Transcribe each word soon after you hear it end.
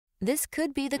This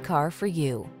could be the car for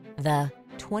you. The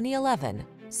 2011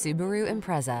 Subaru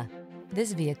Impreza.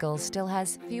 This vehicle still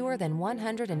has fewer than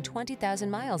 120,000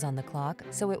 miles on the clock,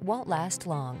 so it won't last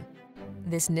long.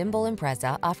 This nimble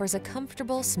Impreza offers a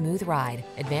comfortable, smooth ride,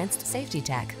 advanced safety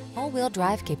tech, all-wheel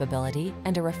drive capability,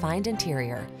 and a refined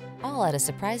interior, all at a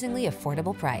surprisingly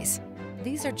affordable price.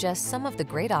 These are just some of the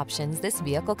great options this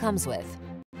vehicle comes with: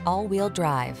 all-wheel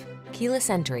drive, keyless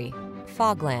entry,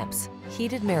 fog lamps,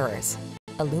 heated mirrors,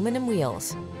 aluminum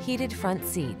wheels, heated front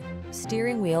seat,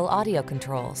 steering wheel audio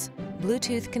controls,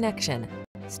 Bluetooth connection,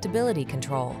 stability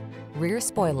control, rear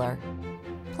spoiler.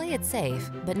 Play it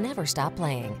safe, but never stop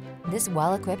playing. This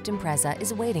well-equipped Impreza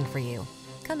is waiting for you.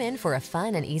 Come in for a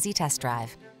fun and easy test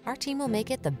drive. Our team will make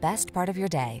it the best part of your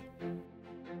day.